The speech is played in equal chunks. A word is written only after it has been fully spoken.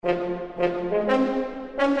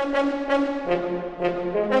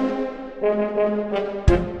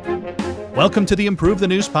Welcome to the Improve the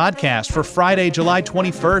News podcast for Friday, July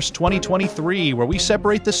 21st, 2023, where we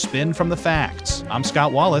separate the spin from the facts. I'm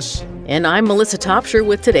Scott Wallace. And I'm Melissa Topshire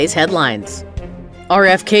with today's headlines.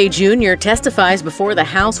 RFK Jr. testifies before the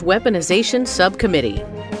House Weaponization Subcommittee.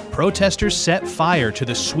 Protesters set fire to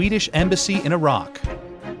the Swedish embassy in Iraq.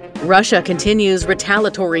 Russia continues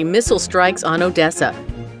retaliatory missile strikes on Odessa.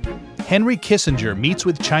 Henry Kissinger meets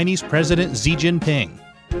with Chinese President Xi Jinping.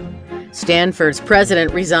 Stanford's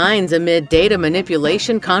president resigns amid data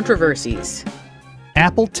manipulation controversies.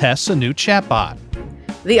 Apple tests a new chatbot.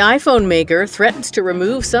 The iPhone maker threatens to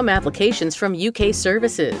remove some applications from UK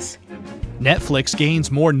services. Netflix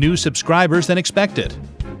gains more new subscribers than expected.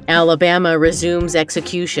 Alabama resumes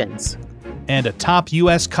executions. And a top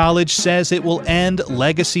U.S. college says it will end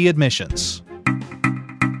legacy admissions.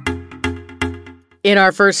 In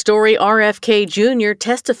our first story, RFK Jr.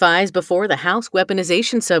 testifies before the House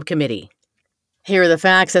Weaponization Subcommittee. Here are the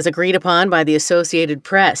facts as agreed upon by the Associated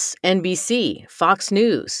Press, NBC, Fox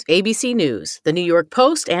News, ABC News, The New York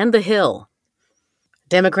Post, and The Hill.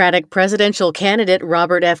 Democratic presidential candidate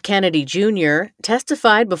Robert F. Kennedy Jr.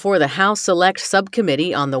 testified before the House Select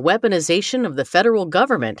Subcommittee on the Weaponization of the Federal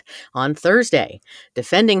Government on Thursday,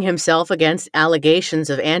 defending himself against allegations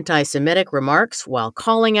of anti-Semitic remarks while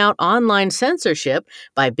calling out online censorship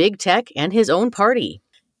by big tech and his own party.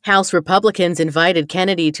 House Republicans invited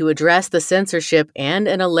Kennedy to address the censorship and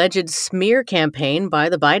an alleged smear campaign by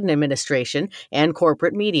the Biden administration and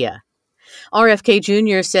corporate media. RFK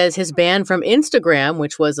Jr. says his ban from Instagram,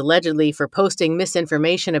 which was allegedly for posting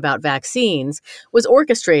misinformation about vaccines, was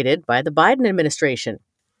orchestrated by the Biden administration.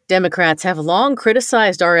 Democrats have long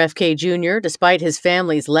criticized RFK Jr. despite his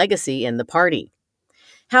family's legacy in the party.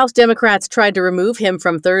 House Democrats tried to remove him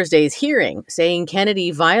from Thursday's hearing, saying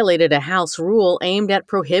Kennedy violated a House rule aimed at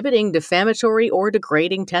prohibiting defamatory or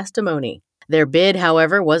degrading testimony. Their bid,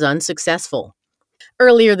 however, was unsuccessful.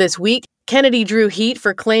 Earlier this week, Kennedy drew heat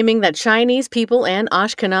for claiming that Chinese people and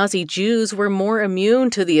Ashkenazi Jews were more immune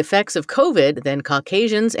to the effects of COVID than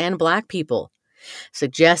Caucasians and Black people,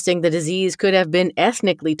 suggesting the disease could have been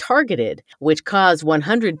ethnically targeted, which caused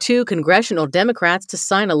 102 congressional Democrats to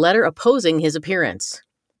sign a letter opposing his appearance.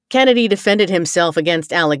 Kennedy defended himself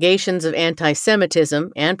against allegations of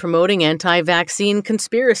anti-Semitism and promoting anti-vaccine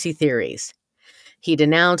conspiracy theories. He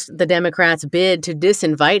denounced the Democrats' bid to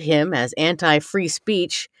disinvite him as anti-free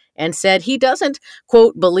speech and said he doesn't,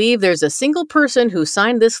 quote, believe there's a single person who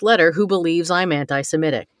signed this letter who believes I'm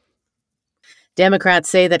anti-Semitic. Democrats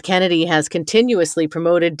say that Kennedy has continuously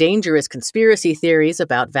promoted dangerous conspiracy theories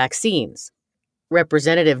about vaccines.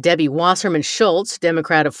 Representative Debbie Wasserman Schultz,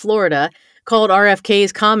 Democrat of Florida, called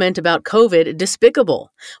RFK's comment about COVID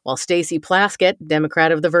despicable, while Stacey Plaskett,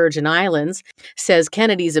 Democrat of the Virgin Islands, says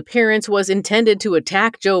Kennedy's appearance was intended to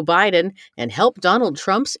attack Joe Biden and help Donald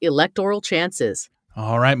Trump's electoral chances.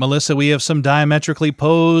 All right, Melissa, we have some diametrically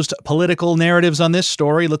opposed political narratives on this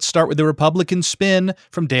story. Let's start with the Republican spin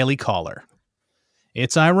from Daily Caller.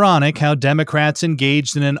 It's ironic how Democrats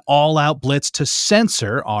engaged in an all-out blitz to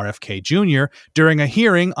censor RFK Jr. during a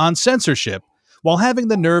hearing on censorship, while having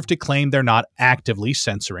the nerve to claim they're not actively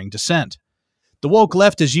censoring dissent. The woke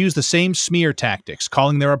left has used the same smear tactics,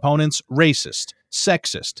 calling their opponents racist,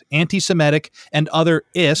 sexist, anti-Semitic, and other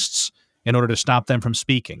ists in order to stop them from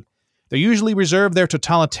speaking. They usually reserve their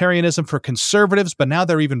totalitarianism for conservatives, but now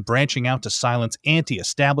they're even branching out to silence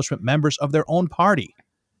anti-establishment members of their own party.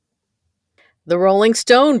 The Rolling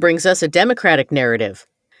Stone brings us a Democratic narrative.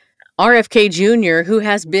 RFK Jr., who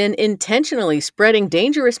has been intentionally spreading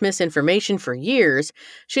dangerous misinformation for years,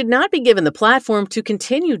 should not be given the platform to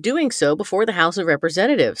continue doing so before the House of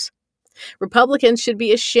Representatives. Republicans should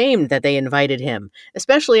be ashamed that they invited him,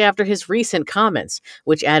 especially after his recent comments,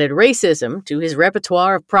 which added racism to his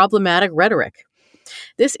repertoire of problematic rhetoric.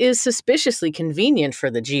 This is suspiciously convenient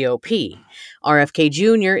for the GOP. RFK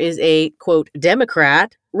Jr. is a, quote,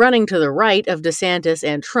 Democrat running to the right of DeSantis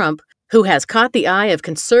and Trump, who has caught the eye of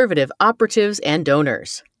conservative operatives and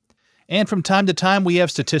donors. And from time to time, we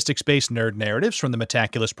have statistics-based nerd narratives from the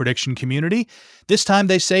Metaculus prediction community. This time,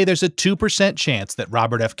 they say there's a 2% chance that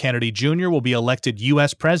Robert F. Kennedy Jr. will be elected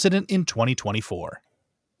U.S. president in 2024.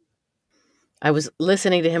 I was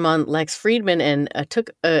listening to him on Lex Friedman, and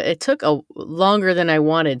it took longer than I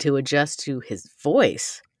wanted to adjust to his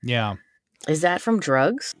voice. Yeah. Is that from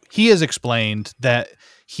drugs? He has explained that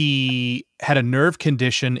he had a nerve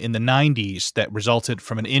condition in the 90s that resulted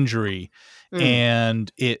from an injury,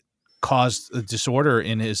 and it caused a disorder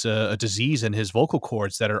in his a disease in his vocal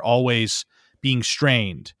cords that are always being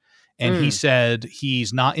strained. And he said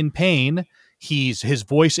he's not in pain. His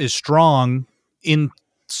voice is strong in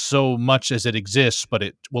so much as it exists, but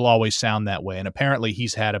it will always sound that way. And apparently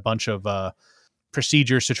he's had a bunch of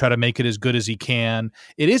procedures to try to make it as good as he can.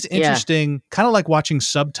 It is interesting, kind of like watching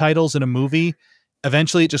subtitles in a movie.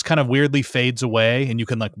 Eventually it just kind of weirdly fades away, and you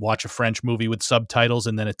can like watch a French movie with subtitles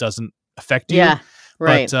and then it doesn't affect you. Yeah,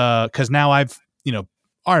 right. But because now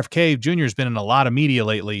RFK Jr. has been in a lot of media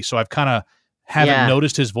lately, so I've kind of haven't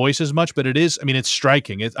noticed his voice as much, but it's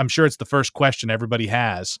striking. I'm sure it's the first question everybody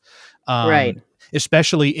has. Right.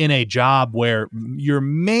 Especially in a job where your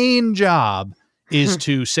main job is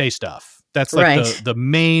to say stuff. That's like the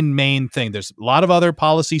main thing. There's a lot of other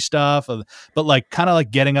policy stuff, but like kind of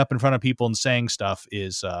like getting up in front of people and saying stuff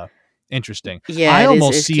is interesting. Yeah, I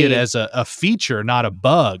almost see it as a feature, not a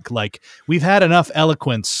bug. Like, we've had enough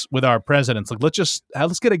eloquence with our presidents. Like,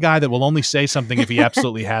 let's get a guy that will only say something if he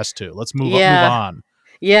absolutely has to. Let's move on.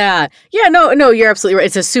 Yeah. No, you're absolutely right.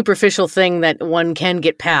 It's a superficial thing that one can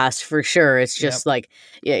get past for sure. It's just like,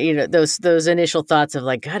 those initial thoughts of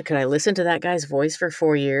like, God, could I listen to that guy's voice for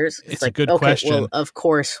 4 years? It's like, a good question. Well, of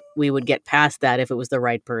course we would get past that if it was the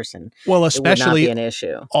right person. Well, especially it would not be an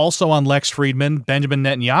issue. Also on Lex Friedman, Benjamin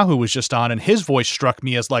Netanyahu was just on, and his voice struck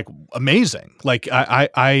me as like amazing. Like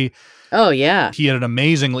Oh yeah, he had an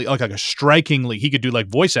amazingly like a strikingly, he could do like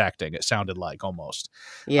voice acting. It sounded like almost.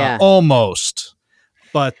 Almost.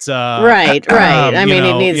 But right. I mean,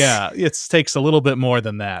 it needs. Yeah, it takes a little bit more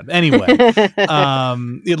than that. Anyway,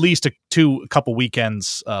 at least a couple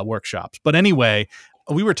weekends workshops. But anyway,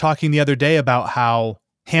 we were talking the other day about how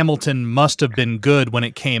Hamilton must have been good when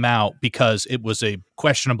it came out because it was a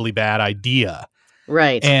questionably bad idea.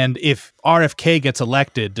 Right. And if RFK gets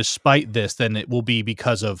elected despite this, then it will be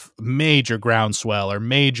because of major groundswell or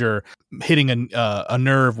major hitting a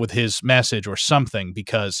nerve with his message or something,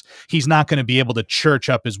 because he's not going to be able to church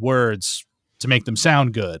up his words to make them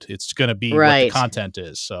sound good. It's going to be what the content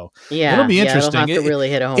is. So it'll be interesting. It'll have to really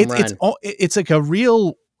hit a home run. It's like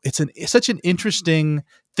such an interesting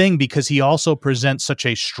thing because he also presents such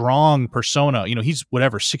a strong persona. He's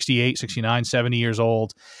 68, 69, 70 years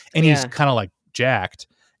old, and he's kind of like jacked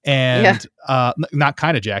and not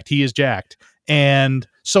kind of jacked. He is jacked. And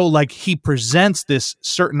so like he presents this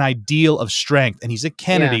certain ideal of strength, and he's a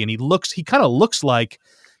Kennedy and he kind of looks like,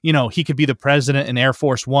 he could be the president in Air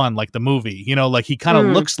Force One, like the movie, like he kind of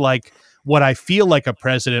looks like what I feel like a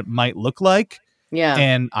president might look like. Yeah.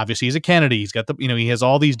 And obviously he's a Kennedy. He's got he has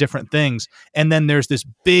all these different things. And then there's this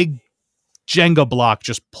big Jenga block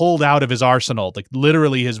just pulled out of his arsenal, like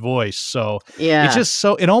literally his voice. So it's just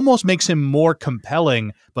it almost makes him more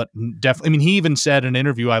compelling, but definitely, he even said in an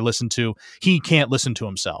interview I listened to, he can't listen to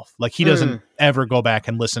himself. Like he doesn't ever go back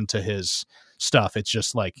and listen to his stuff. It's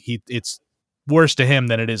just like it's worse to him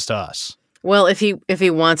than it is to us. Well, if he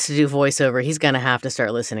wants to do voiceover, he's going to have to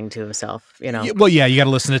start listening to himself, Well, yeah, you got to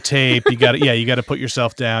listen to tape. You got to put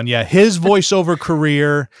yourself down. Yeah, his voiceover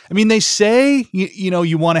career. They say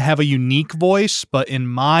you want to have a unique voice, but in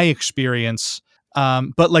my experience,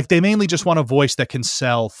 but like they mainly just want a voice that can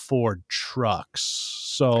sell Ford trucks.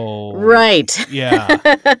 So yeah,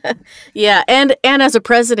 yeah, and as a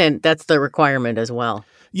president, that's the requirement as well.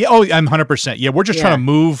 Yeah, I'm 100%. Yeah, we're just trying to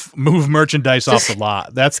move merchandise off the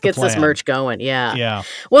lot. That's the plan. Gets this merch going. Yeah. Yeah.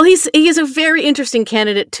 Well, he is a very interesting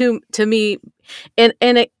candidate to me,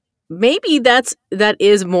 and maybe that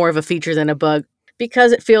is more of a feature than a bug,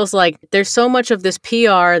 because it feels like there's so much of this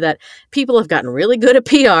PR that people have gotten really good at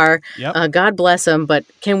PR. Yep. God bless them, but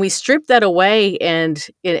can we strip that away and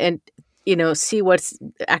see what's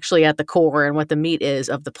actually at the core and what the meat is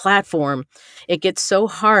of the platform? It gets so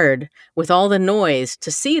hard with all the noise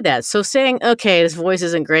to see that. So saying, okay, his voice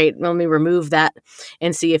isn't great, let me remove that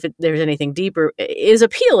and see if there's anything deeper, is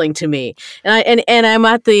appealing to me. And I am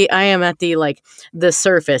at the like the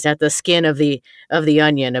surface, at the skin of the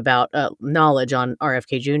onion about knowledge on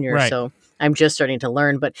RFK Jr. Right. So I'm just starting to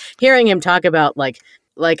learn, but hearing him talk about like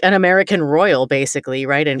an American royal, basically,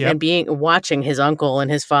 right? And watching his uncle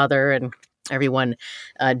and his father and everyone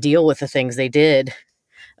deal with the things they did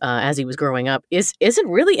as he was growing up is a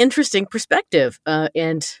really interesting perspective,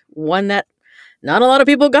 and one that not a lot of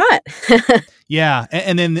people got. Yeah,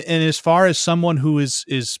 and as far as someone who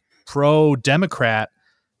is pro-Democrat,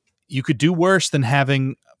 you could do worse than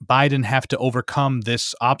having Biden have to overcome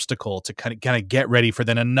this obstacle to kind of get ready for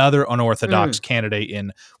then another unorthodox candidate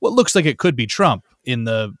in what looks like it could be Trump in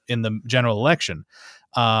the general election.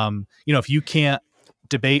 If you can't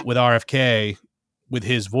debate with RFK with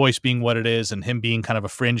his voice being what it is and him being kind of a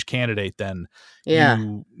fringe candidate, then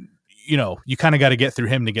you kind of got to get through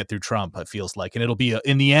him to get through Trump, it feels like. And it'll be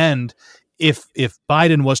in the end, if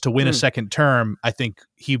Biden was to win a second term, I think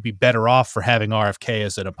he'd be better off for having RFK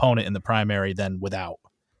as an opponent in the primary than without.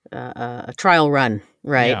 a trial run,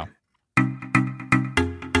 right? Yeah.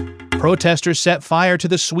 Protesters set fire to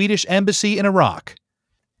the Swedish embassy in Iraq.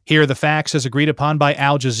 Here are the facts as agreed upon by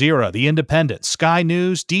Al Jazeera, The Independent, Sky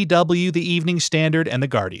News, DW, The Evening Standard, and The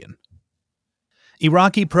Guardian.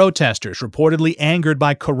 Iraqi protesters, reportedly angered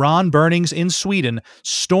by Quran burnings in Sweden,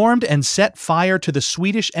 stormed and set fire to the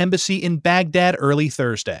Swedish embassy in Baghdad early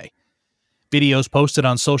Thursday. Videos posted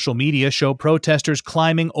on social media show protesters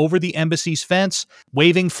climbing over the embassy's fence,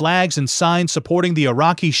 waving flags and signs supporting the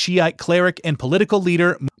Iraqi Shiite cleric and political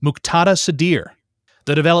leader Muqtada Sadr.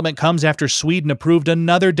 The development comes after Sweden approved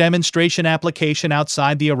another demonstration application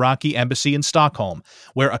outside the Iraqi embassy in Stockholm,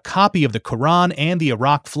 where a copy of the Quran and the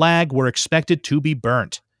Iraq flag were expected to be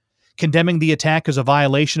burnt. Condemning the attack as a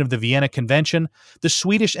violation of the Vienna Convention, the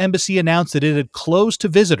Swedish embassy announced that it had closed to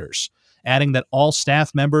visitors, adding that all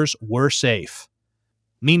staff members were safe.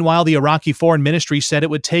 Meanwhile, the Iraqi Foreign Ministry said it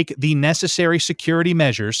would take the necessary security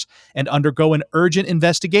measures and undergo an urgent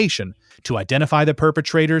investigation to identify the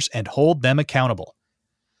perpetrators and hold them accountable.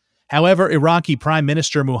 However, Iraqi Prime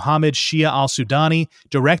Minister Mohammed Shia al-Sudani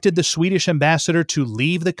directed the Swedish ambassador to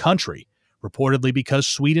leave the country, reportedly because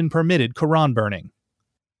Sweden permitted Quran burning.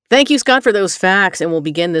 Thank you, Scott, for those facts, and we'll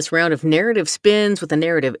begin this round of narrative spins with a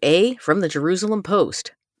narrative A from the Jerusalem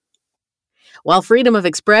Post. While freedom of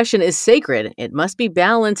expression is sacred, it must be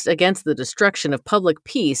balanced against the destruction of public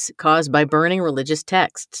peace caused by burning religious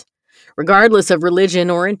texts. Regardless of religion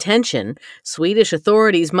or intention, Swedish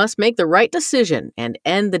authorities must make the right decision and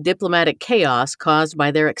end the diplomatic chaos caused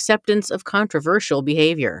by their acceptance of controversial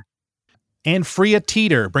behavior. And Freya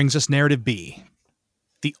Teeter brings us narrative B.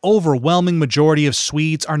 The overwhelming majority of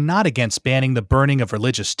Swedes are not against banning the burning of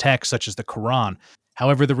religious texts such as the Quran.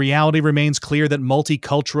 However, the reality remains clear that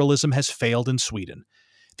multiculturalism has failed in Sweden.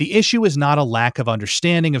 The issue is not a lack of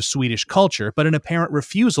understanding of Swedish culture, but an apparent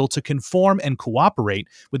refusal to conform and cooperate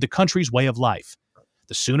with the country's way of life.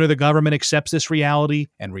 The sooner the government accepts this reality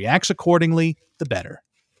and reacts accordingly, the better.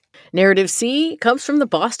 Narrative C comes from the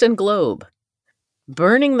Boston Globe.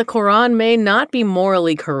 Burning the Quran may not be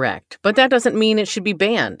morally correct, but that doesn't mean it should be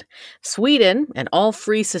banned. Sweden and all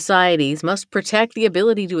free societies must protect the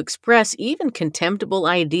ability to express even contemptible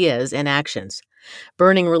ideas and actions.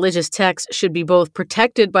 Burning religious texts should be both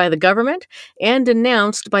protected by the government and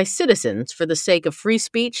denounced by citizens for the sake of free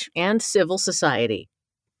speech and civil society.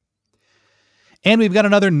 And we've got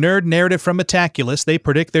another nerd narrative from Metaculus. They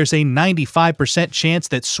predict there's a 95% chance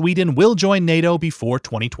that Sweden will join NATO before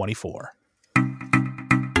 2024.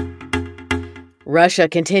 Russia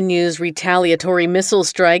continues retaliatory missile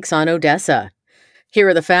strikes on Odessa. Here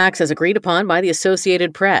are the facts as agreed upon by the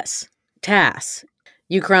Associated Press, TASS,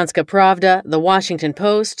 Ukrainska Pravda, The Washington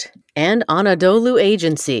Post, and Anadolu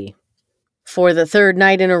Agency. For the third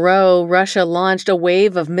night in a row, Russia launched a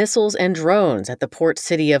wave of missiles and drones at the port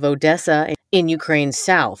city of Odessa in Ukraine's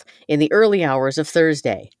south in the early hours of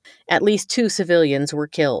Thursday. At least 2 civilians were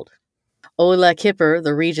killed. Ola Kipper,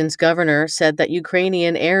 the region's governor, said that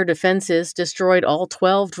Ukrainian air defenses destroyed all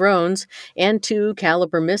 12 drones and 2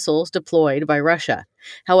 Caliber missiles deployed by Russia.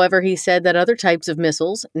 However, he said that other types of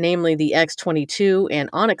missiles, namely the X-22 and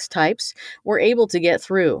Onyx types, were able to get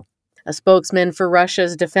through. A spokesman for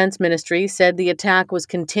Russia's defense ministry said the attack was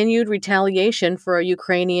continued retaliation for a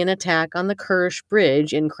Ukrainian attack on the Kerch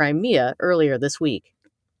Bridge in Crimea earlier this week.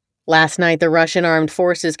 Last night, the Russian armed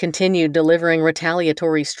forces continued delivering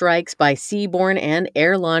retaliatory strikes by seaborne and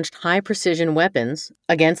air-launched high-precision weapons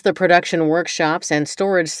against the production workshops and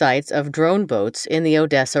storage sites of drone boats in the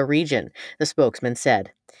Odessa region, the spokesman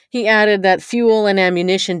said. He added that fuel and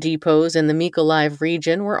ammunition depots in the Mykolaiv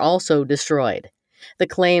region were also destroyed. The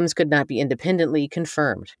claims could not be independently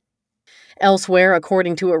confirmed. Elsewhere,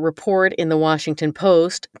 according to a report in The Washington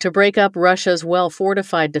Post, to break up Russia's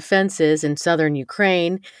well-fortified defenses in southern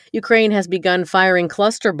Ukraine, Ukraine has begun firing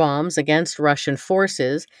cluster bombs against Russian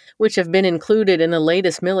forces, which have been included in the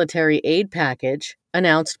latest military aid package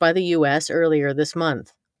announced by the U.S. earlier this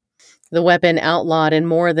month. The weapon, outlawed in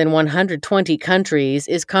more than 120 countries,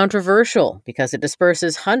 is controversial because it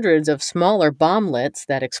disperses hundreds of smaller bomblets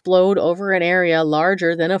that explode over an area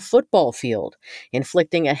larger than a football field,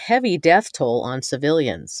 inflicting a heavy death toll on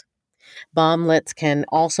civilians. Bomblets can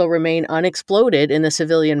also remain unexploded in the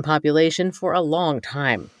civilian population for a long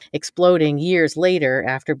time, exploding years later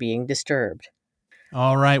after being disturbed.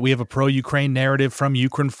 All right, we have a pro-Ukraine narrative from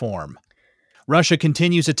Ukrinform. Russia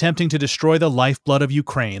continues attempting to destroy the lifeblood of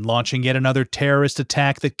Ukraine, launching yet another terrorist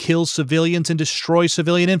attack that kills civilians and destroys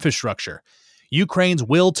civilian infrastructure. Ukraine's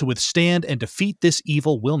will to withstand and defeat this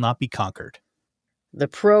evil will not be conquered. The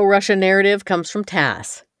pro-Russia narrative comes from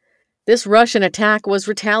TASS. This Russian attack was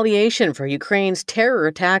retaliation for Ukraine's terror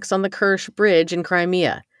attacks on the Kerch Bridge in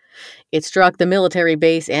Crimea. It struck the military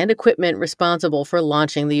base and equipment responsible for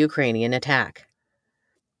launching the Ukrainian attack.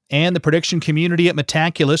 And the prediction community at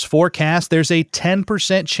Metaculus forecasts there's a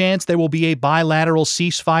 10% chance there will be a bilateral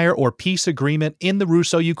ceasefire or peace agreement in the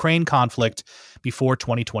Russo-Ukraine conflict before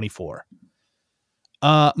 2024.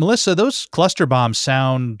 Melissa, those cluster bombs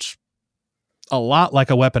sound a lot like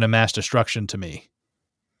a weapon of mass destruction to me.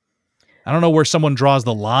 I don't know where someone draws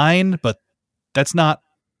the line, but that's not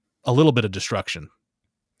a little bit of destruction.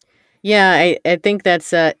 Yeah, I think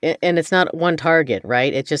that's, and it's not one target,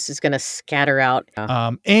 right? It just is going to scatter out.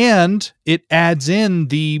 And it adds in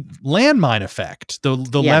the landmine effect. The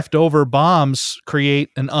leftover bombs create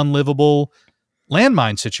an unlivable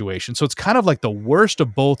landmine situation. So it's kind of like the worst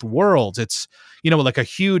of both worlds. It's, like a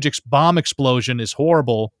huge bomb explosion is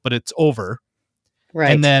horrible, but it's over. Right.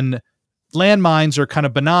 And then landmines are kind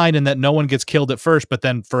of benign in that no one gets killed at first, but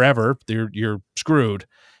then forever you're screwed.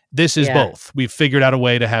 This is both. We've figured out a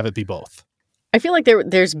way to have it be both. I feel like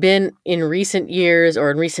there's been in recent years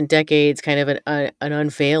or in recent decades kind of an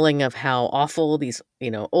unveiling of how awful these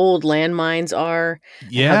old landmines are,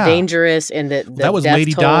 and how dangerous, and that was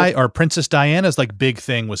Lady Di or Princess Diana's big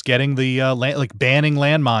thing was getting the banning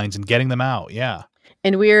landmines and getting them out. Yeah,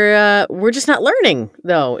 and we're just not learning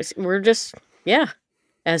though. We're just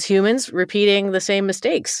as humans repeating the same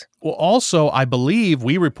mistakes. Well, also, I believe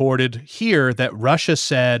we reported here that Russia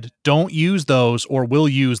said, don't use those or we'll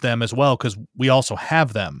use them as well because we also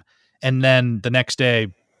have them. And then the next day,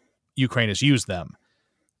 Ukraine has used them.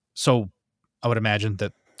 So I would imagine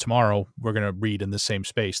that tomorrow we're going to read in the same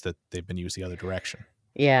space that they've been used the other direction.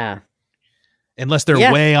 Yeah. Unless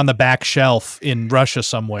they're way on the back shelf in Russia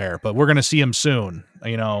somewhere, but we're going to see them soon,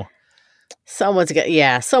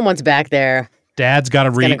 Someone's back there. Dad's got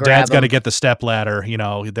to read. Dad's got to get the step ladder.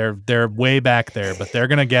 They're way back there, but they're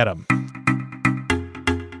gonna get him.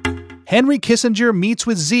 Henry Kissinger meets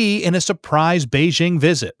with Xi in a surprise Beijing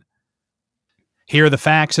visit. Here are the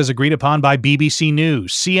facts as agreed upon by BBC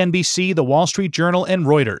News, CNBC, The Wall Street Journal, and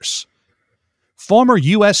Reuters. Former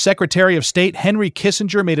U.S. Secretary of State Henry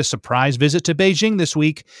Kissinger made a surprise visit to Beijing this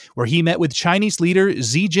week, where he met with Chinese leader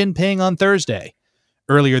Xi Jinping on Thursday.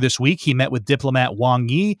 Earlier this week, he met with diplomat Wang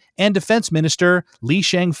Yi and Defense Minister Li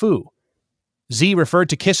Shangfu. Xi referred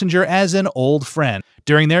to Kissinger as an old friend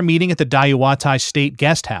during their meeting at the Dayuatai State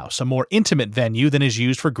Guest House, a more intimate venue than is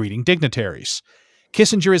used for greeting dignitaries.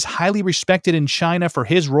 Kissinger is highly respected in China for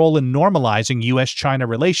his role in normalizing U.S.-China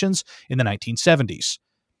relations in the 1970s.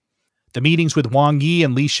 The meetings with Wang Yi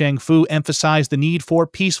and Li Shangfu emphasized the need for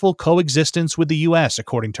peaceful coexistence with the U.S.,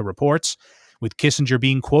 according to reports, with Kissinger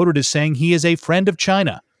being quoted as saying he is a friend of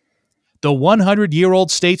China. The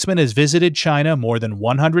 100-year-old statesman has visited China more than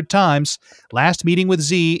 100 times, last meeting with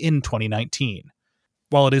Xi in 2019.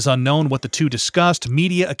 While it is unknown what the two discussed,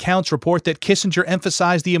 media accounts report that Kissinger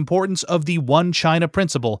emphasized the importance of the One China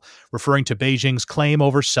principle, referring to Beijing's claim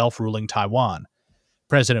over self-ruling Taiwan.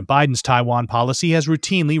 President Biden's Taiwan policy has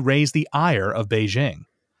routinely raised the ire of Beijing.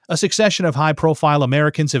 A succession of high-profile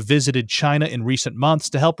Americans have visited China in recent months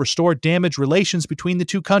to help restore damaged relations between the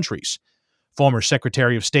two countries. Former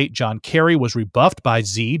Secretary of State John Kerry was rebuffed by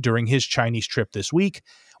Xi during his Chinese trip this week,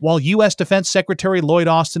 while U.S. Defense Secretary Lloyd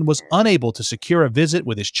Austin was unable to secure a visit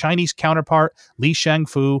with his Chinese counterpart Li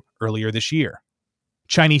Shangfu earlier this year.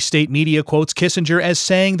 Chinese state media quotes Kissinger as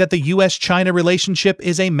saying that the U.S.-China relationship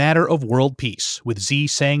is a matter of world peace, with Xi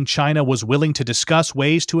saying China was willing to discuss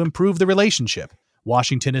ways to improve the relationship.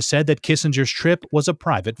 Washington has said that Kissinger's trip was a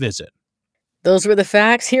private visit. Those were the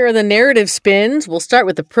facts. Here are the narrative spins. We'll start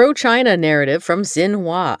with the pro-China narrative from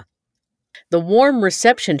Xinhua. The warm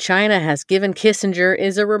reception China has given Kissinger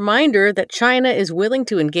is a reminder that China is willing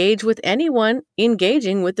to engage with anyone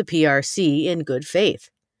engaging with the PRC in good faith.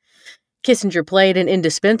 Kissinger played an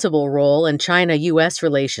indispensable role in China-U.S.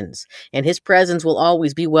 relations, and his presence will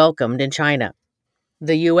always be welcomed in China.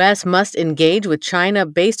 The U.S. must engage with China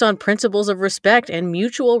based on principles of respect and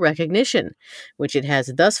mutual recognition, which it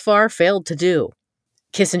has thus far failed to do.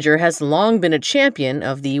 Kissinger has long been a champion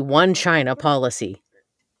of the One China policy.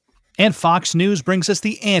 And Fox News brings us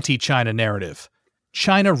the anti-China narrative.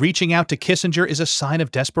 China reaching out to Kissinger is a sign of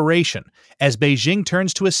desperation, as Beijing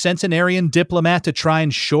turns to a centenarian diplomat to try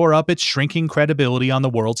and shore up its shrinking credibility on the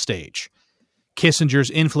world stage. Kissinger's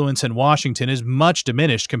influence in Washington is much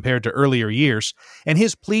diminished compared to earlier years, and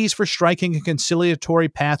his pleas for striking a conciliatory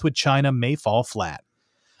path with China may fall flat.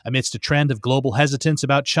 Amidst a trend of global hesitance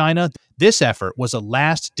about China, this effort was a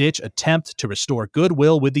last-ditch attempt to restore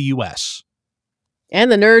goodwill with the U.S. And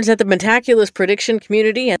the nerds at the Metaculus prediction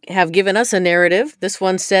community have given us a narrative. This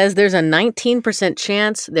one says there's a 19%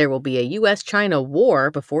 chance there will be a U.S.-China war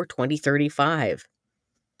before 2035.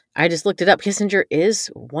 I just looked it up. Kissinger is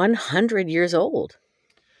 100 years old.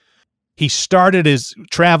 He started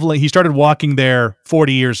he started walking there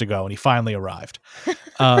 40 years ago, and he finally arrived.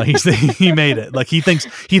 He made it. Like he thinks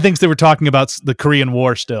they were talking about the Korean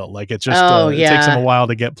War still. Like it just it takes him a while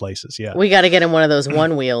to get places. Yeah, we got to get him one of those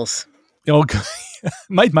one wheels. Oh,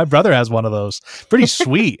 my brother has one of those. Pretty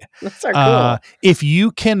sweet. Those are cool. If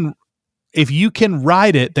you can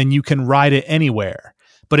ride it, then you can ride it anywhere.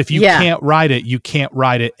 But if you can't ride it, you can't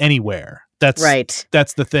ride it anywhere. That's right.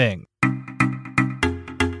 That's the thing.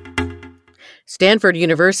 Stanford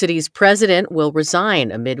University's president will resign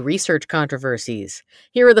amid research controversies.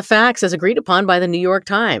 Here are the facts as agreed upon by the New York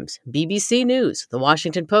Times, BBC News, The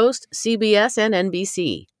Washington Post, CBS, and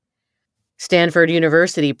NBC. Stanford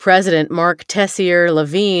University President Mark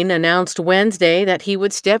Tessier-Levine announced Wednesday that he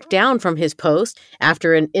would step down from his post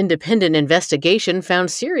after an independent investigation found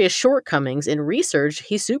serious shortcomings in research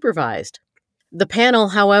he supervised. The panel,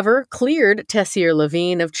 however, cleared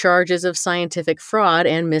Tessier-Levine of charges of scientific fraud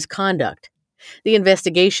and misconduct. The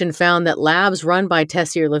investigation found that labs run by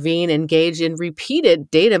Tessier-Levine engaged in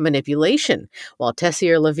repeated data manipulation. While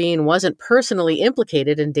Tessier-Levine wasn't personally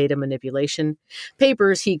implicated in data manipulation,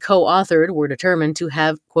 papers he co-authored were determined to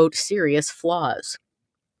have, quote, serious flaws.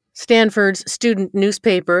 Stanford's student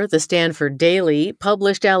newspaper, the Stanford Daily,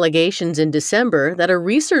 published allegations in December that a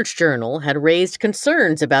research journal had raised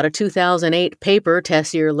concerns about a 2008 paper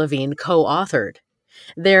Tessier-Levine co-authored.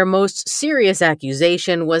 Their most serious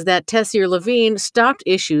accusation was that Tessier-Levine stopped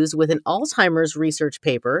issues with an Alzheimer's research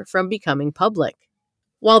paper from becoming public.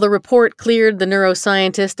 While the report cleared the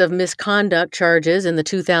neuroscientist of misconduct charges in the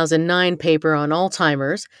 2009 paper on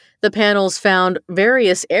Alzheimer's, the panels found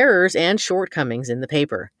various errors and shortcomings in the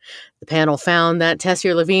paper. The panel found that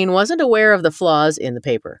Tessier-Levine wasn't aware of the flaws in the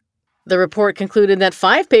paper. The report concluded that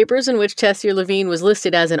 5 papers in which Tessier-Levine was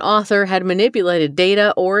listed as an author had manipulated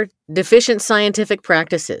data or deficient scientific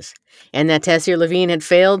practices, and that Tessier-Levine had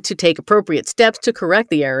failed to take appropriate steps to correct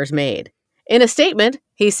the errors made. In a statement,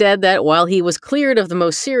 he said that while he was cleared of the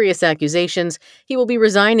most serious accusations, he will be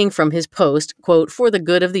resigning from his post, quote, for the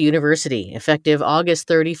good of the university, effective August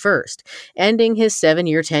 31st, ending his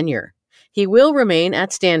 7-year tenure. He will remain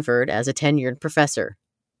at Stanford as a tenured professor.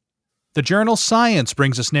 The journal Science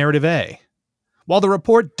brings us narrative A. While the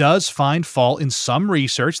report does find fault in some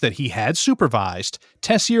research that he had supervised,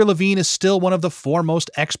 Tessier-Levine is still one of the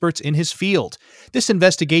foremost experts in his field. This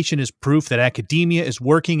investigation is proof that academia is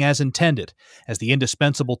working as intended, as the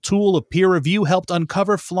indispensable tool of peer review helped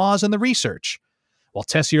uncover flaws in the research. While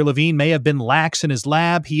Tessier-Levine may have been lax in his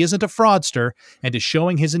lab, he isn't a fraudster and is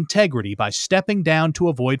showing his integrity by stepping down to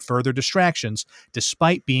avoid further distractions,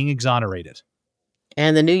 despite being exonerated.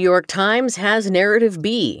 And the New York Times has narrative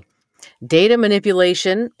B. Data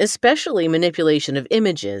manipulation, especially manipulation of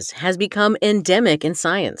images, has become endemic in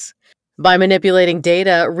science. By manipulating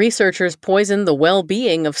data, researchers poison the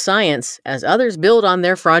well-being of science as others build on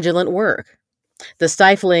their fraudulent work. The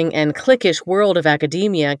stifling and cliquish world of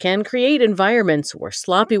academia can create environments where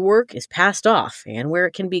sloppy work is passed off and where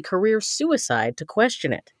it can be career suicide to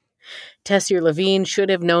question it. Tessier-Levine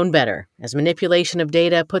should have known better, as manipulation of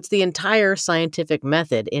data puts the entire scientific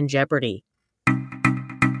method in jeopardy.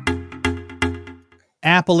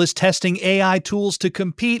 Apple is testing AI tools to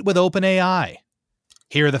compete with OpenAI.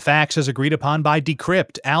 Here are the facts as agreed upon by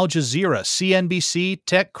Decrypt, Al Jazeera, CNBC,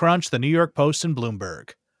 TechCrunch, The New York Post, and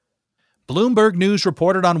Bloomberg. Bloomberg News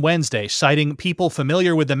reported on Wednesday, citing people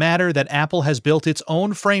familiar with the matter, that Apple has built its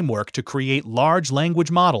own framework to create large language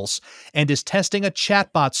models and is testing a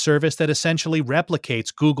chatbot service that essentially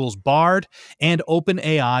replicates Google's Bard and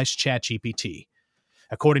OpenAI's ChatGPT.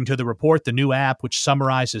 According to the report, the new app, which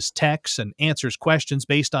summarizes texts and answers questions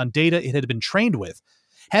based on data it had been trained with,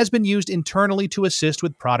 has been used internally to assist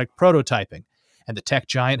with product prototyping, and the tech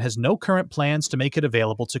giant has no current plans to make it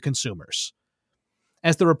available to consumers.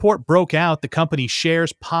 As the report broke out, the company's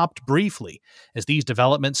shares popped briefly, as these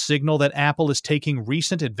developments signal that Apple is taking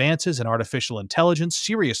recent advances in artificial intelligence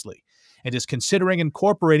seriously and is considering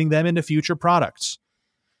incorporating them into future products.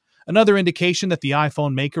 Another indication that the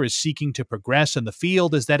iPhone maker is seeking to progress in the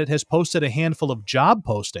field is that it has posted a handful of job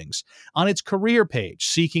postings on its career page,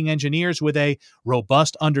 seeking engineers with a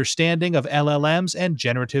robust understanding of LLMs and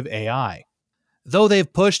generative AI. Though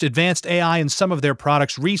they've pushed advanced AI in some of their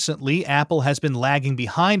products recently, Apple has been lagging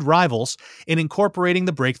behind rivals in incorporating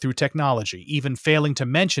the breakthrough technology, even failing to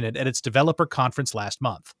mention it at its developer conference last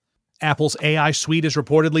month. Apple's AI suite has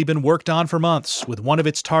reportedly been worked on for months, with one of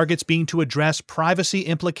its targets being to address privacy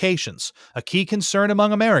implications, a key concern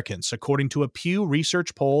among Americans, according to a Pew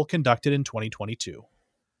Research poll conducted in 2022.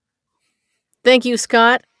 Thank you,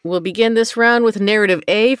 Scott. We'll begin this round with narrative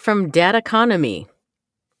A from Dataconomy.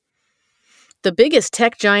 The biggest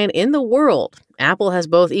tech giant in the world, Apple has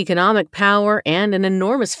both economic power and an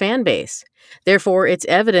enormous fan base. Therefore, it's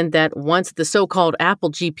evident that once the so-called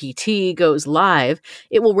Apple GPT goes live,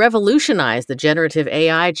 it will revolutionize the generative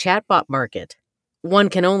AI chatbot market. One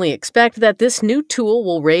can only expect that this new tool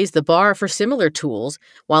will raise the bar for similar tools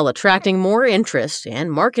while attracting more interest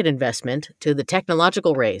and market investment to the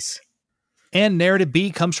technological race. And narrative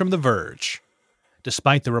B comes from The Verge.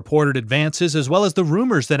 Despite the reported advances, as well as the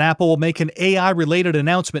rumors that Apple will make an AI-related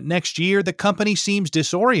announcement next year, the company seems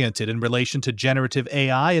disoriented in relation to generative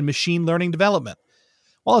AI and machine learning development.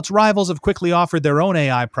 While its rivals have quickly offered their own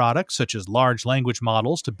AI products, such as large language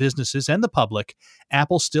models, to businesses and the public,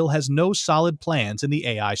 Apple still has no solid plans in the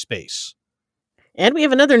AI space. And we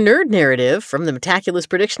have another nerd narrative from the Metaculous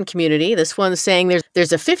prediction community. This one's saying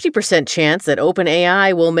there's a 50% chance that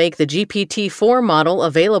OpenAI will make the GPT-4 model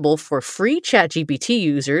available for free ChatGPT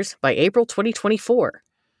users by April 2024.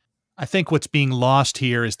 I think what's being lost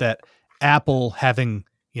here is that Apple having,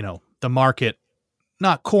 the market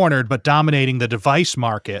not cornered, but dominating the device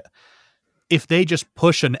market, if they just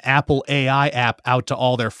push an Apple AI app out to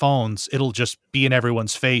all their phones, it'll just be in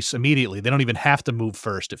everyone's face immediately. They don't even have to move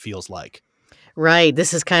first, it feels like. Right.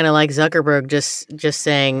 This is kind of like Zuckerberg just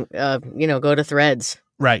saying, go to Threads.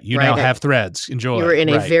 Right. You now have Threads. Enjoy. You're in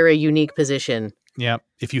a very unique position. Yeah.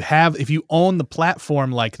 If you own the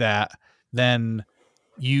platform like that, then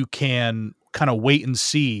you can kind of wait and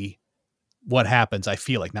see what happens. I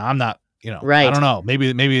feel like now I'm not, right. I don't know.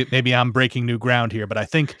 Maybe I'm breaking new ground here, but I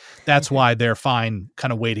think that's why they're fine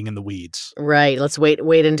kind of waiting in the weeds. Right. Let's wait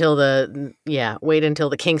until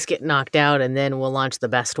the kinks get knocked out, and then we'll launch the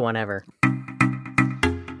best one ever.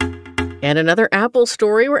 And another Apple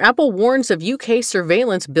story where Apple warns of UK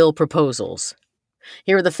surveillance bill proposals.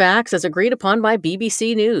 Here are the facts as agreed upon by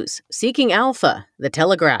BBC News, Seeking Alpha, The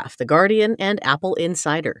Telegraph, The Guardian, and Apple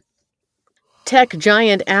Insider. Tech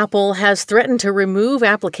giant Apple has threatened to remove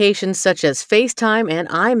applications such as FaceTime and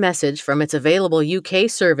iMessage from its available UK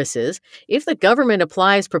services if the government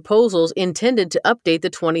applies proposals intended to update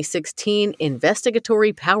the 2016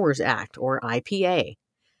 Investigatory Powers Act, or IPA.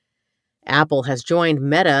 Apple has joined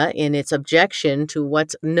Meta in its objection to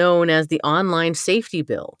what's known as the Online Safety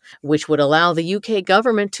Bill, which would allow the UK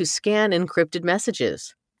government to scan encrypted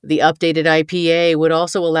messages. The updated IPA would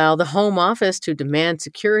also allow the Home Office to demand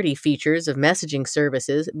security features of messaging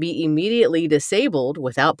services be immediately disabled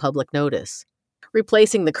without public notice,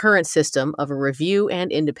 replacing the current system of a review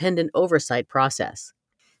and independent oversight process.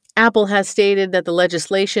 Apple has stated that the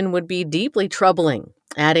legislation would be deeply troubling,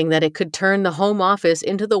 adding that it could turn the Home Office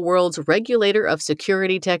into the world's regulator of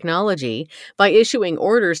security technology by issuing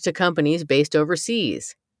orders to companies based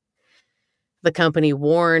overseas. The company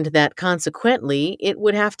warned that consequently, it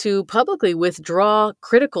would have to publicly withdraw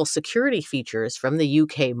critical security features from the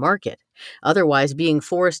UK market, otherwise being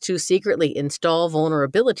forced to secretly install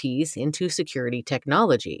vulnerabilities into security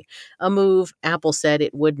technology, a move Apple said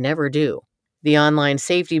it would never do. The Online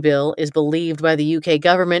Safety Bill is believed by the UK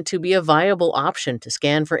government to be a viable option to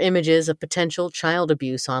scan for images of potential child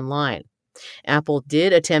abuse online. Apple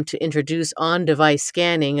did attempt to introduce on-device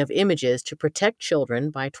scanning of images to protect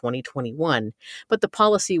children by 2021, but the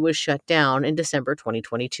policy was shut down in December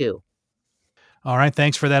 2022. All right,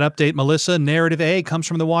 thanks for that update, Melissa. Narrative A comes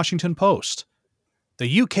from the Washington Post.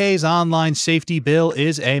 The UK's online safety bill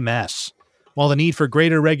is a mess. While the need for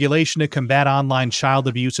greater regulation to combat online child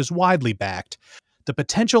abuse is widely backed, the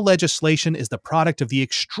potential legislation is the product of the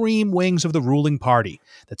extreme wings of the ruling party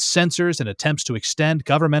that censors and attempts to extend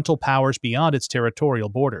governmental powers beyond its territorial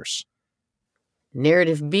borders.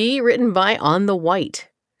 Narrative B, written by On the White.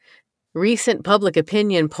 Recent public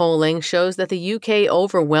opinion polling shows that the UK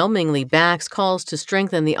overwhelmingly backs calls to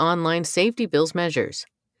strengthen the online safety bill's measures.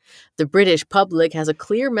 The British public has a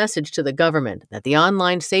clear message to the government that the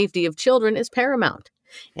online safety of children is paramount,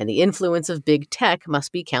 and the influence of big tech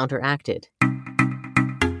must be counteracted.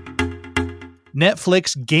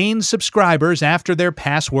 Netflix gains subscribers after their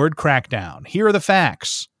password crackdown. Here are the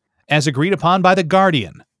facts. As agreed upon by The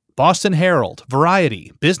Guardian, Boston Herald,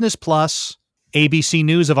 Variety, Business Plus, ABC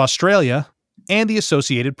News of Australia, and the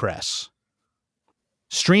Associated Press.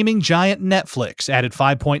 Streaming giant Netflix added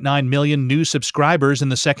 5.9 million new subscribers in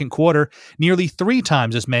the second quarter, nearly 3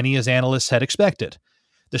 times as many as analysts had expected.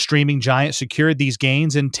 The streaming giant secured these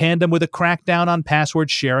gains in tandem with a crackdown on password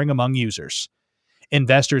sharing among users.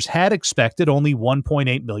 Investors had expected only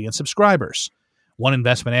 1.8 million subscribers. One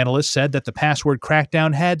investment analyst said that the password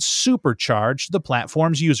crackdown had supercharged the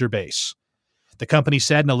platform's user base. The company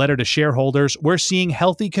said in a letter to shareholders, "We're seeing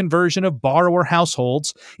healthy conversion of borrower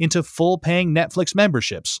households into full-paying Netflix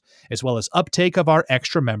memberships, as well as uptake of our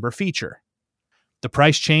extra member feature." The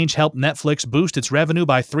price change helped Netflix boost its revenue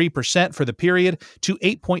by 3% for the period to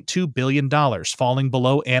 $8.2 billion, falling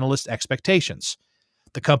below analyst expectations.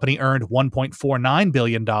 The company earned $1.49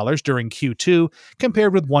 billion during Q2,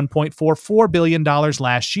 compared with $1.44 billion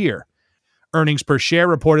last year. Earnings per share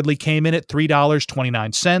reportedly came in at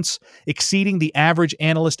 $3.29, exceeding the average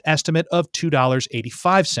analyst estimate of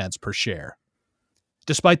 $2.85 per share.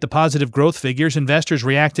 Despite the positive growth figures, investors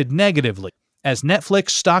reacted negatively as Netflix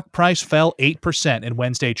stock price fell 8% in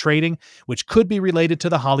Wednesday trading, which could be related to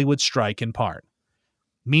the Hollywood strike in part.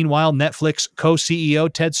 Meanwhile, Netflix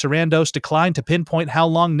co-CEO Ted Sarandos declined to pinpoint how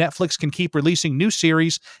long Netflix can keep releasing new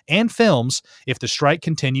series and films if the strike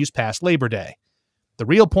continues past Labor Day. The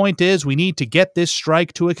real point is we need to get this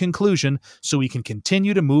strike to a conclusion so we can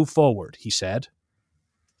continue to move forward, he said.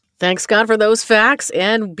 Thanks, Scott, for those facts,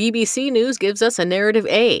 and BBC News gives us a narrative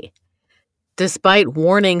A. Despite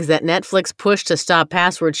warnings that Netflix push to stop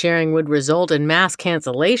password sharing would result in mass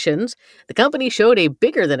cancellations, the company showed a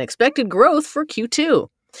bigger-than-expected growth for Q2.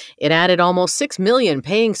 It added almost 6 million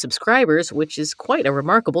paying subscribers, which is quite a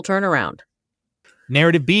remarkable turnaround.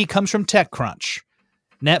 Narrative B comes from TechCrunch.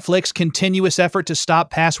 Netflix's continuous effort to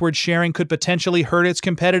stop password sharing could potentially hurt its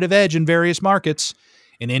competitive edge in various markets.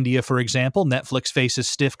 In India, for example, Netflix faces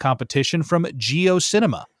stiff competition from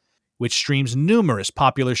JioCinema, which streams numerous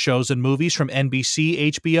popular shows and movies from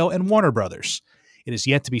NBC, HBO, and Warner Brothers. It is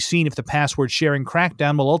yet to be seen if the password-sharing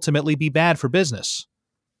crackdown will ultimately be bad for business.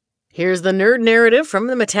 Here's the nerd narrative from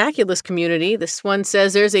the Metaculus community. This one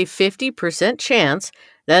says there's a 50% chance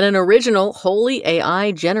that an original, wholly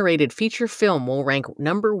AI-generated feature film will rank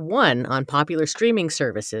 #1 on popular streaming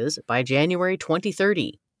services by January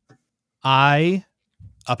 2030. I,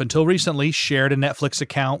 up until recently, shared a Netflix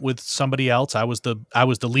account with somebody else. I was the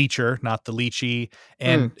leecher, not the leechy,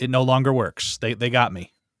 and it no longer works. They got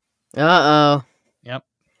me. Uh-oh. Yep.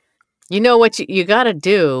 You know what you got to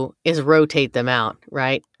do is rotate them out,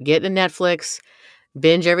 right? Get a Netflix,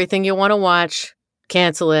 binge everything you want to watch,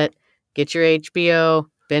 cancel it, get your HBO,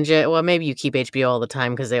 binge it. Well, maybe you keep HBO all the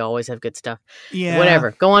time because they always have good stuff. Yeah.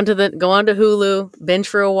 Whatever. Go on to Hulu, binge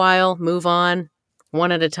for a while, move on,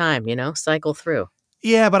 one at a time, cycle through.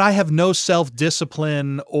 Yeah, but I have no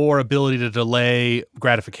self-discipline or ability to delay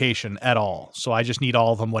gratification at all. So I just need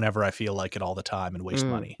all of them whenever I feel like it all the time and waste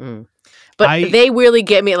money. But they really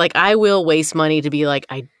get me. Like, I will waste money to be like,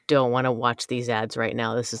 I don't want to watch these ads right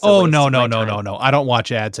now. This is no. I don't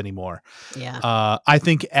watch ads anymore. Yeah. I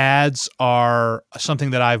think ads are something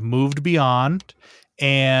that I've moved beyond,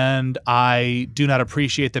 and I do not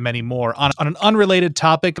appreciate them anymore. On an unrelated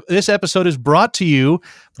topic, this episode is brought to you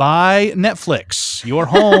by Netflix, your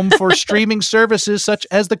home for streaming services such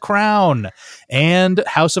as The Crown and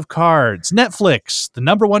House of Cards. Netflix, the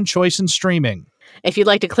 #1 choice in streaming. If you'd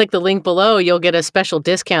like to click the link below, you'll get a special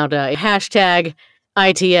discount, hashtag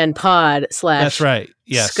ITNpod / That's right.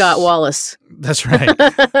 Yes. Scott Wallace. That's right.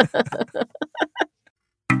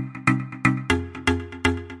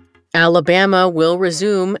 Alabama will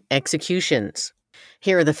resume executions.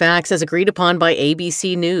 Here are the facts as agreed upon by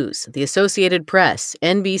ABC News, the Associated Press,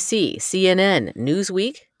 NBC, CNN,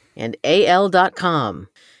 Newsweek, and AL.com.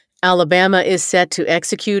 Alabama is set to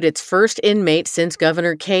execute its first inmate since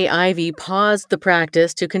Governor Kay Ivey paused the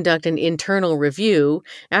practice to conduct an internal review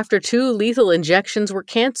after 2 lethal injections were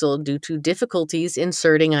canceled due to difficulties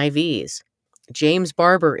inserting IVs. James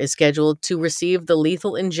Barber is scheduled to receive the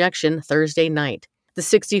lethal injection Thursday night. The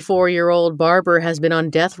 64-year-old Barber has been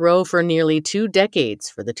on death row for nearly 2 decades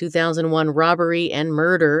for the 2001 robbery and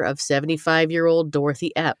murder of 75-year-old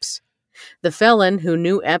Dorothy Epps. The felon, who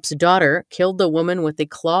knew Epps' daughter, killed the woman with a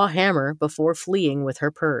claw hammer before fleeing with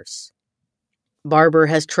her purse. Barber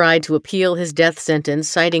has tried to appeal his death sentence,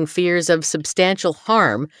 citing fears of substantial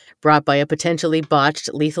harm brought by a potentially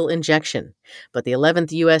botched lethal injection, but the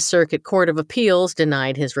 11th U.S. Circuit Court of Appeals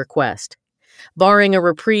denied his request. Barring a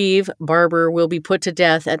reprieve, Barber will be put to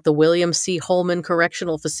death at the William C. Holman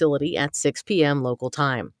Correctional Facility at 6 p.m. local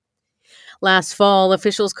time. Last fall,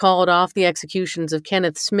 officials called off the executions of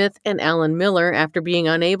Kenneth Smith and Alan Miller after being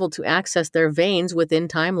unable to access their veins within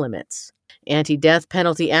time limits. Anti-death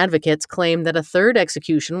penalty advocates claim that a 3rd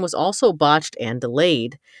execution was also botched and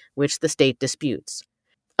delayed, which the state disputes.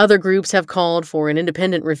 Other groups have called for an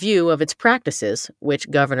independent review of its practices, which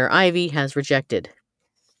Governor Ivey has rejected.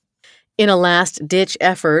 In a last-ditch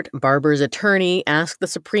effort, Barber's attorney asked the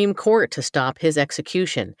Supreme Court to stop his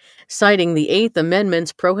execution, citing the 8th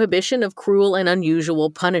Amendment's prohibition of cruel and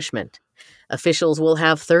unusual punishment. Officials will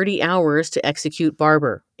have 30 hours to execute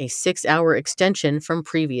Barber, a 6-hour extension from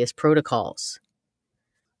previous protocols.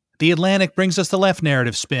 The Atlantic brings us the left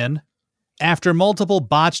narrative spin. After multiple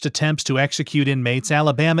botched attempts to execute inmates,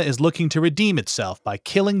 Alabama is looking to redeem itself by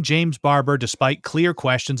killing James Barber despite clear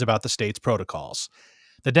questions about the state's protocols.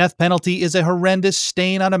 The death penalty is a horrendous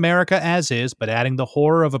stain on America as is, but adding the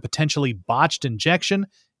horror of a potentially botched injection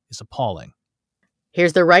is appalling.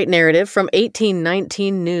 Here's the right narrative from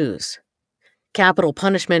 1819 News. Capital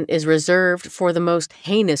punishment is reserved for the most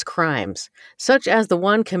heinous crimes, such as the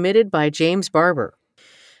one committed by James Barber.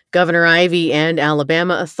 Governor Ivey and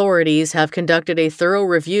Alabama authorities have conducted a thorough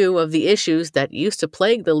review of the issues that used to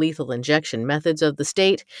plague the lethal injection methods of the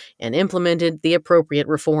state and implemented the appropriate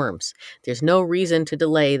reforms. There's no reason to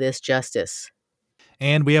delay this justice.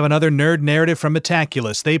 And we have another nerd narrative from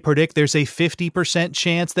Metaculus. They predict there's a 50%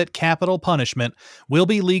 chance that capital punishment will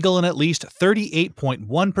be legal in at least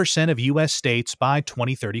 38.1% of U.S. states by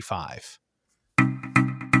 2035.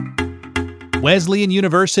 Wesleyan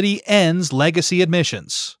University ends legacy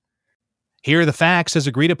admissions. Here are the facts as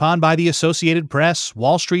agreed upon by the Associated Press,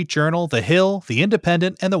 Wall Street Journal, The Hill, The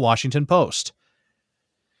Independent, and The Washington Post.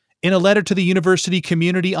 In a letter to the university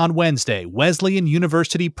community on Wednesday, Wesleyan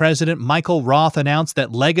University President Michael Roth announced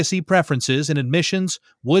that legacy preferences in admissions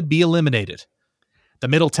would be eliminated. The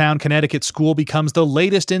Middletown, Connecticut school becomes the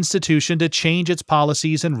latest institution to change its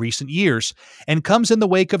policies in recent years and comes in the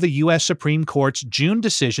wake of the U.S. Supreme Court's June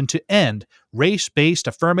decision to end race-based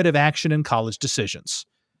affirmative action in college decisions.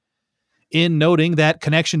 In noting that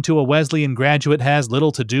connection to a Wesleyan graduate has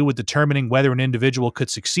little to do with determining whether an individual could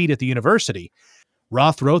succeed at the university,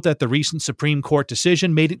 Roth wrote that the recent Supreme Court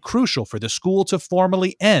decision made it crucial for the school to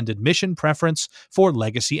formally end admission preference for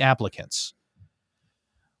legacy applicants.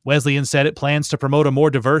 Wesleyan said it plans to promote a more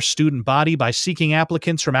diverse student body by seeking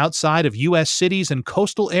applicants from outside of U.S. cities and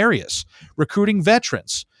coastal areas, recruiting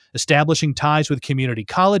veterans, establishing ties with community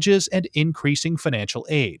colleges, and increasing financial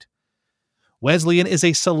aid. Wesleyan is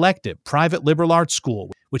a selective private liberal arts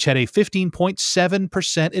school, which had a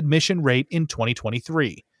 15.7% admission rate in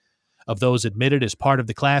 2023. Of those admitted as part of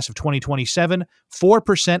the class of 2027,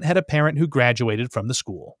 4% had a parent who graduated from the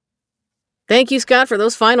school. Thank you, Scott, for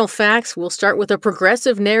those final facts. We'll start with a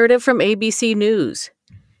progressive narrative from ABC News.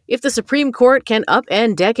 If the Supreme Court can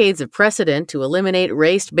upend decades of precedent to eliminate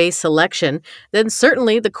race-based selection, then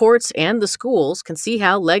certainly the courts and the schools can see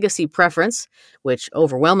how legacy preference, which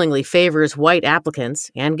overwhelmingly favors white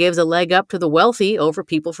applicants and gives a leg up to the wealthy over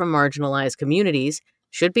people from marginalized communities,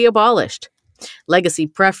 should be abolished. Legacy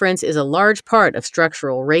preference is a large part of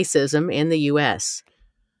structural racism in the U.S.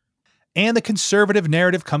 And the conservative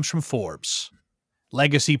narrative comes from Forbes.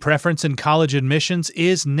 Legacy preference in college admissions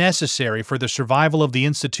is necessary for the survival of the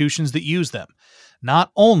institutions that use them.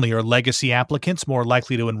 Not only are legacy applicants more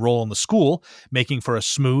likely to enroll in the school, making for a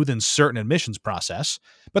smooth and certain admissions process,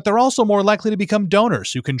 but they're also more likely to become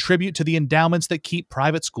donors who contribute to the endowments that keep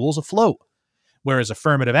private schools afloat. Whereas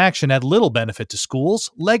affirmative action had little benefit to schools,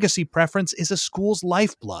 legacy preference is a school's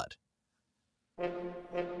lifeblood.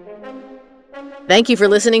 Thank you for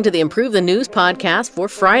listening to the Improve the News podcast for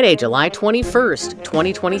Friday, July 21st,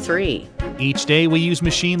 2023. Each day we use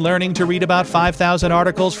machine learning to read about 5,000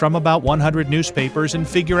 articles from about 100 newspapers and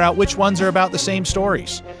figure out which ones are about the same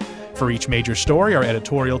stories. For each major story, our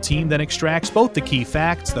editorial team then extracts both the key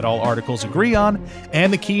facts that all articles agree on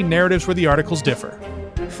and the key narratives where the articles differ.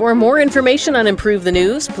 For more information on Improve the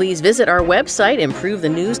News, please visit our website,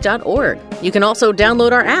 improvethenews.org. You can also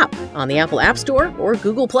download our app on the Apple App Store or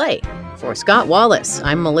Google Play. For Scott Wallace,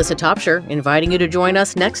 I'm Melissa Topshire, inviting you to join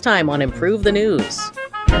us next time on Improve the News.